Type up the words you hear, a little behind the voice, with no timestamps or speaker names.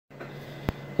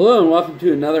Hello and welcome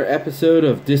to another episode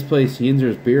of Displaced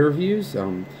Yinzer's Beer Reviews.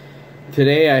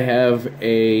 Today I have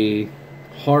a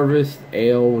Harvest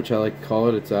Ale, which I like to call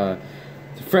it. It's a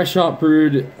fresh hop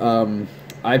brewed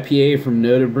IPA from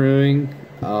NODA Brewing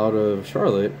out of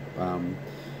Charlotte.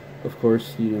 Of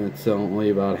course, you know, it's only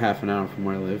about half an hour from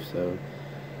where I live, so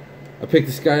I picked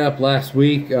this guy up last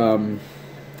week.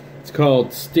 It's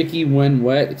called Sticky When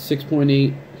Wet. It's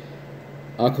 6.8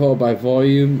 alcohol by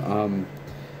volume.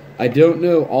 I don't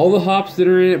know all the hops that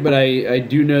are in it, but I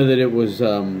do know that it was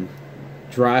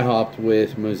dry hopped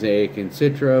with Mosaic and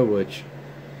Citra, which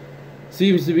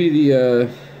seems to be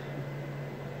the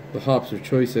hops of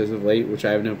choice as of late, which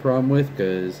I have no problem with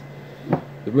because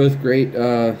they're both great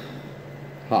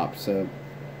hops. So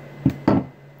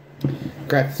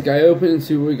crack this guy open and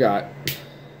see what we got.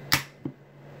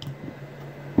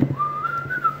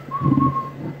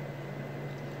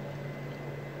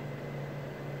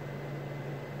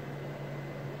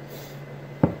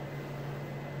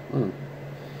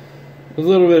 A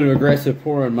little bit of aggressive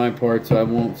pour on my part, so I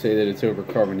won't say that it's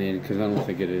overcarbonated because I don't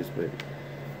think it is. But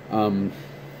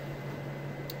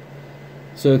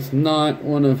so it's not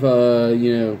one of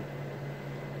the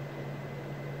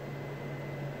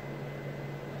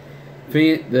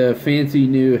fancy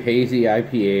new hazy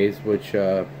IPAs, which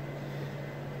I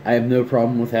have no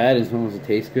problem with that as long as it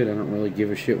tastes good. I don't really give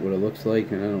a shit what it looks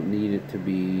like, and I don't need it to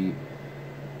be,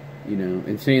 you know,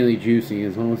 insanely juicy.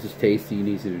 As long as it's tasty and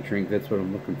easy to drink, that's what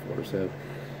I'm looking for. So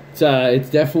it's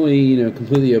definitely, you know,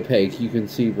 completely opaque. You can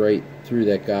see right through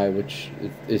that guy, which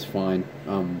is fine.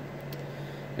 And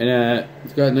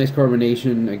it's got nice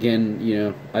carbonation. Again, you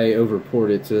know, I over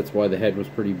poured it, so that's why the head was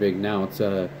pretty big. Now it's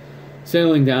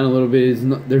settling down a little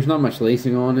bit. There's not much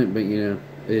lacing on it, but you know,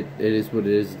 it is what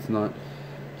it is. It's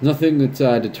nothing that's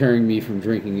deterring me from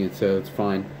drinking it, so it's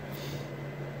fine.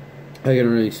 I can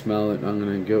really smell it. I'm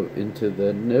going to go into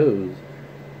the nose.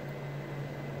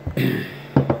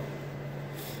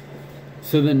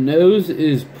 So the nose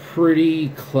is pretty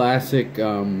classic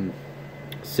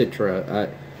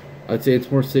Citra. I'd say it's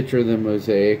more Citra than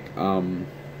Mosaic.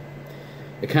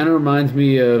 It kind of reminds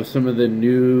me of some of the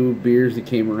new beers that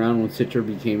came around when Citra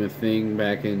became a thing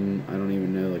back in, I don't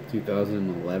even know, like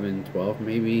 2011, 12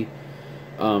 maybe.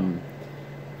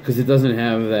 Because it doesn't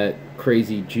have that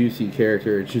crazy juicy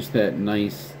character. It's just that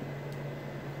nice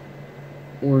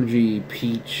orangey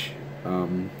peach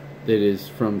that is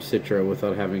from Citra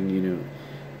without having, you know,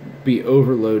 be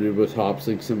overloaded with hops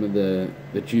like some of the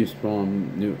Juice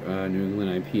Bomb New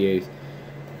England IPAs.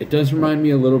 It does remind me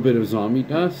a little bit of Zombie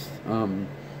Dust in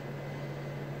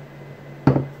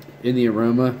the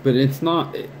aroma, but it's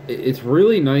not. It's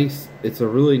really nice. It's a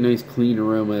really nice clean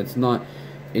aroma. It's not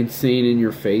insane in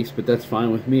your face, but that's fine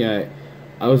with me.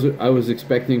 I was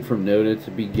expecting from NODA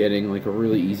to be getting like a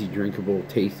really easy drinkable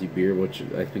tasty beer, which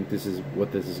I think this is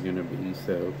what this is going to be.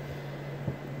 So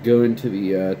go into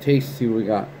the taste, see what we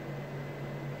got.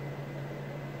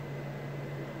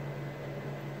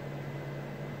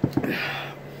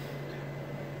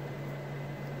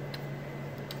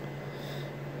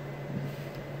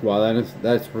 Wow,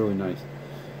 that's really nice.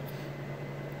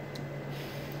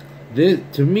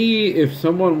 To me, if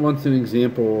someone wants an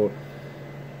example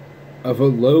of a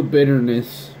low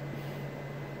bitterness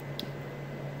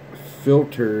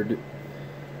filtered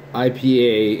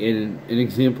IPA and an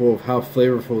example of how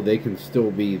flavorful they can still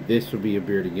be, this would be a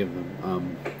beer to give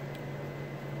them.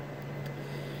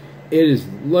 It is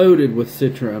loaded with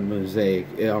Citra and Mosaic.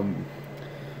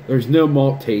 There's no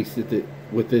malt taste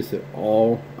with this at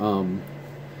all.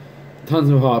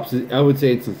 Tons of hops. I would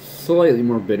say it's slightly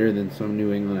more bitter than some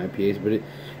New England IPAs, but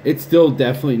it's still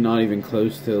definitely not even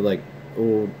close to like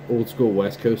old school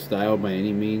West Coast style by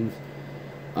any means.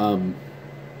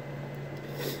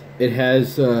 It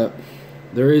has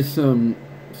there is some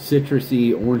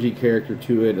citrusy, orangey character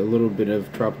to it, a little bit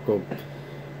of tropical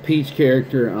peach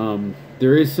character.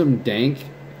 There is some dank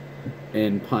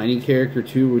and piney character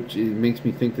too, which makes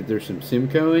me think that there's some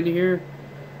Simcoe in here.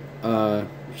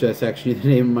 Which that's actually the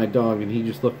name of my dog, and he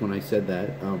just looked when I said that.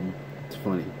 It's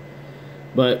funny,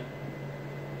 but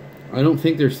I don't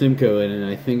think there's Simcoe in it.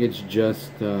 I think it's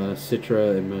just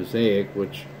Citra and Mosaic,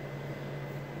 which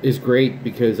is great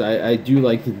because I do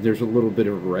like that there's a little bit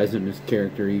of resinous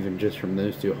character even just from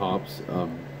those two hops.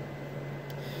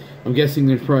 I'm guessing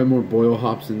there's probably more boil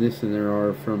hops in this than there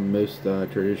are from most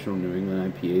traditional New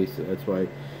England IPAs, so that's why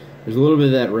there's a little bit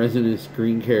of that resinous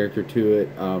green character to it.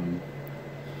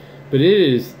 But it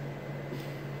is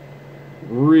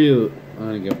real. I'm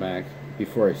going to go back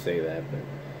before I say that, but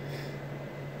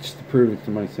just to prove it to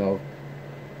myself.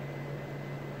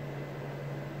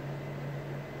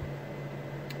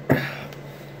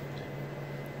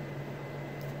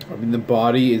 I mean, the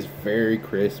body is very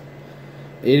crisp.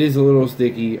 It is a little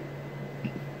sticky,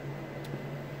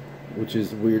 which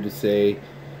is weird to say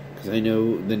because I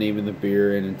know the name of the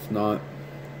beer and it's not.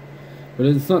 But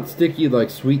it's not sticky like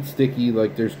sweet sticky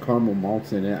like there's caramel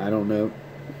malts in it. I don't know.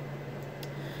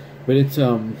 But it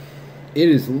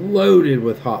is loaded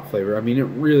with hop flavor. I mean, it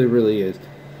really, really is.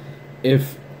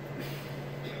 If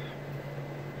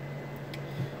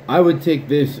I would take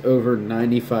this over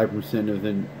 95% of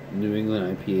the New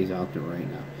England IPAs out there right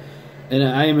now. And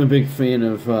I am a big fan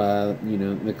of,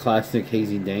 the classic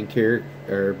hazy dank or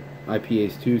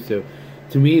IPAs too. So,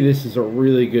 to me, this is a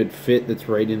really good fit that's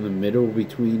right in the middle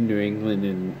between New England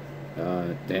and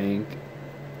dank,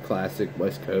 classic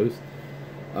West Coast.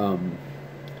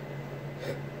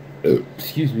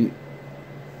 Excuse me.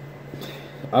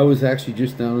 I was actually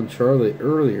just down in Charlotte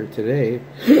earlier today.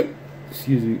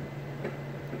 Excuse me.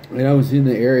 And I was in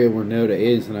the area where NODA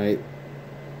is, and I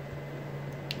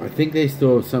think they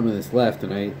still have some of this left,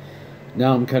 and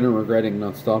now I'm kind of regretting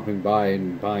not stopping by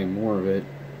and buying more of it,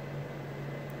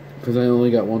 because I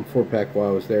only got one 4-pack while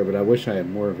I was there, but I wish I had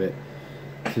more of it.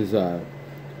 This is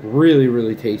really,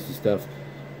 really tasty stuff.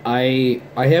 I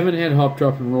haven't had Hop,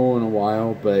 Drop, and Roll in a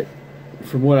while, but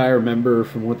from what I remember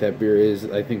from what that beer is,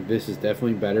 I think this is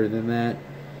definitely better than that.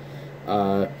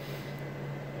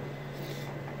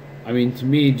 I mean, to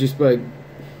me, just by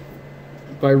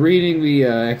reading the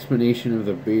explanation of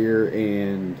the beer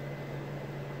and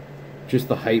just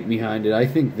the hype behind it, I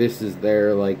think this is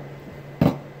their, like,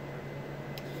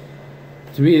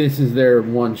 to me, this is their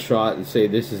one shot to say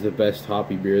this is the best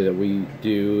hoppy beer that we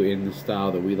do in the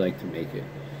style that we like to make it.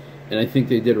 And I think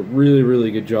they did a really, really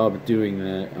good job at doing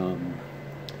that.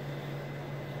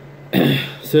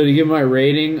 So to give my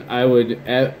rating, I would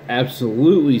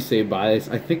absolutely say buy this.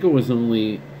 I think it was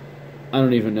only, I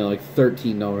don't even know, like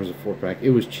 $13 a 4-pack.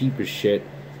 It was cheap as shit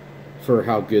for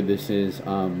how good this is.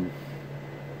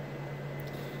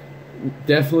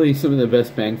 Definitely some of the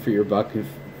best bang for your buck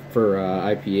for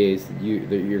IPAs that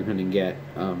you're going to get.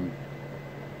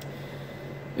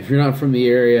 If you're not from the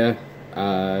area,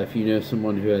 if you know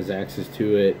someone who has access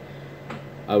to it,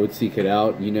 I would seek it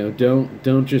out. You know,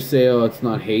 don't just say, oh, it's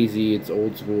not hazy, it's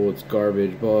old school, it's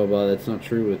garbage, blah, blah, blah. That's not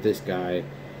true with this guy.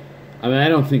 I mean, I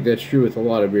don't think that's true with a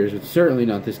lot of beers, but certainly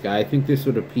not this guy. I think this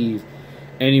would appease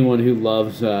anyone who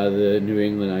loves the New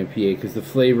England IPA, because the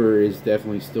flavor is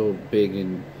definitely still big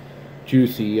and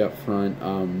juicy up front.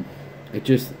 It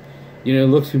just,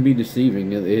 looks can be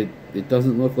deceiving. It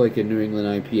doesn't look like a New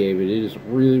England IPA, but it is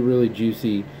really, really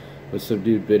juicy with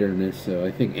subdued bitterness. So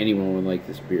I think anyone would like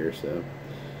this beer. So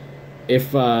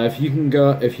if you can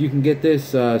get this,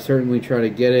 certainly try to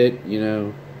get it.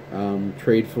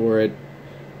 Trade for it,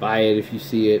 buy it if you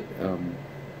see it.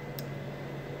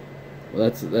 Well,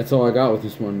 that's all I got with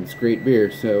this one. It's great beer.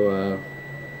 So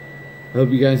I hope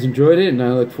you guys enjoyed it, and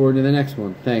I look forward to the next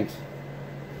one. Thanks.